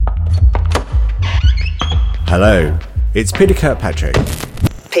Hello, it's Peter Kirkpatrick.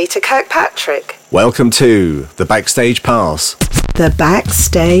 Peter Kirkpatrick. Welcome to The Backstage Pass. The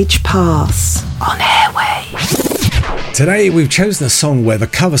Backstage Pass on Airway. Today we've chosen a song where the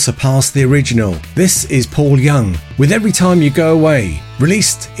cover surpassed the original. This is Paul Young with Every Time You Go Away,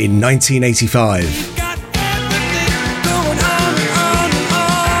 released in 1985.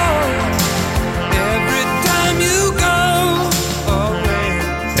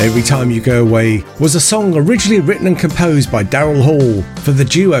 Every Time You Go Away was a song originally written and composed by Daryl Hall for the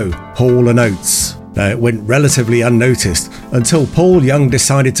duo Hall Oates. Now, it went relatively unnoticed until Paul Young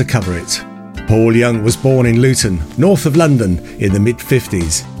decided to cover it. Paul Young was born in Luton, north of London, in the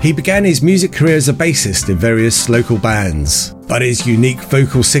mid-50s. He began his music career as a bassist in various local bands, but his unique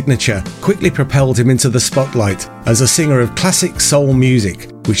vocal signature quickly propelled him into the spotlight as a singer of classic soul music,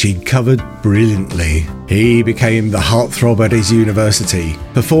 which he'd covered brilliantly. He became the heartthrob at his university,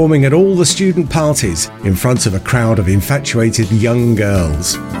 performing at all the student parties in front of a crowd of infatuated young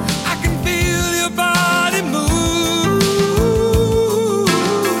girls.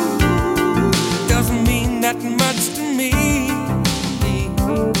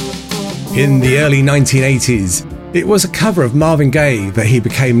 In the early 1980s, it was a cover of Marvin Gaye that he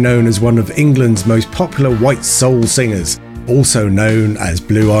became known as one of England's most popular white soul singers, also known as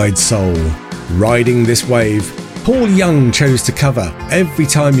Blue-Eyed Soul. Riding this wave, Paul Young chose to cover Every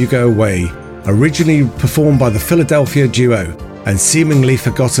Time You Go Away, originally performed by the Philadelphia duo and seemingly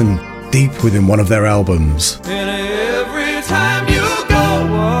forgotten deep within one of their albums. And every time you go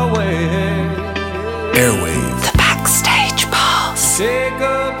away, Airwave. The Backstage Pass. take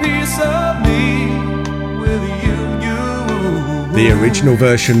a piece of me with you. The original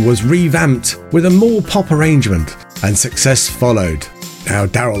version was revamped with a more pop arrangement, and success followed. Now,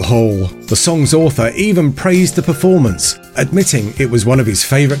 Daryl Hall, the song's author, even praised the performance, admitting it was one of his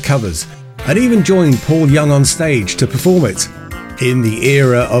favourite covers, and even joined Paul Young on stage to perform it. In the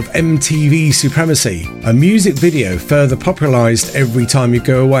era of MTV supremacy, a music video further popularised Every Time You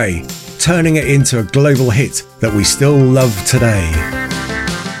Go Away, turning it into a global hit that we still love today.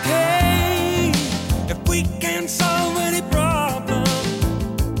 Hey, if we can't solve any problem,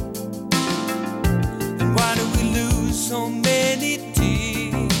 then why do we lose so many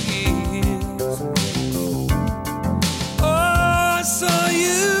tears? Oh, I saw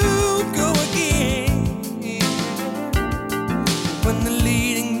you go again when the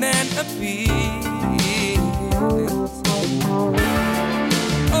leading man appears.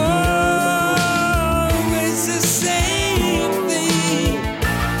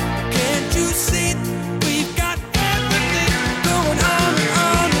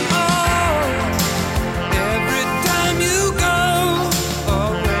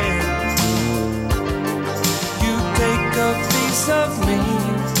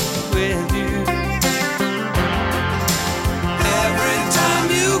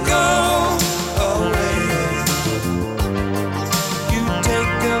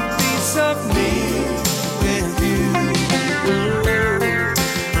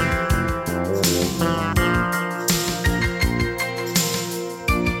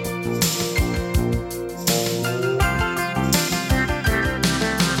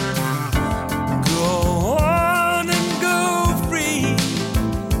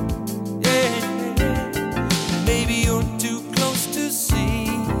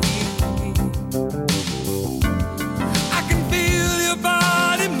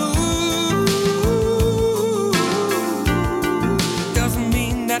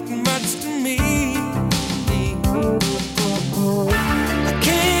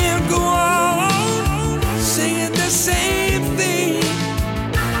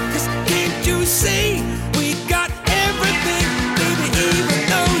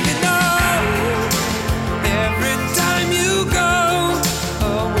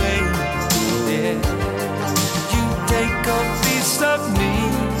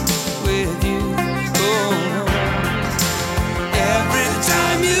 Every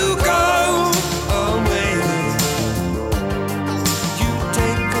time you go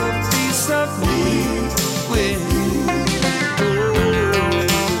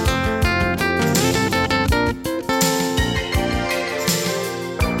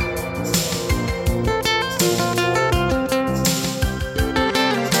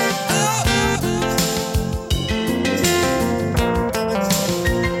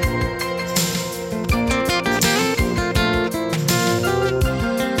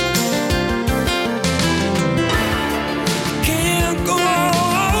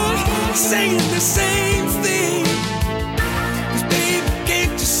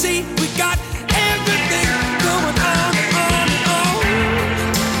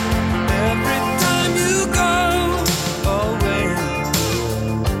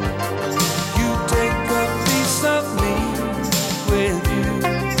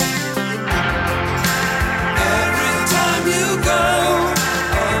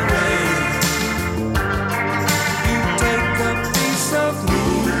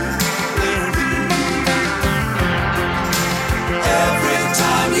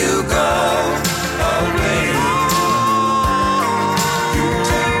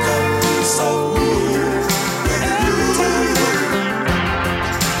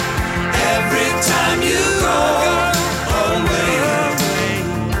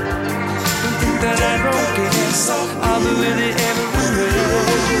that I don't care. I'll be with you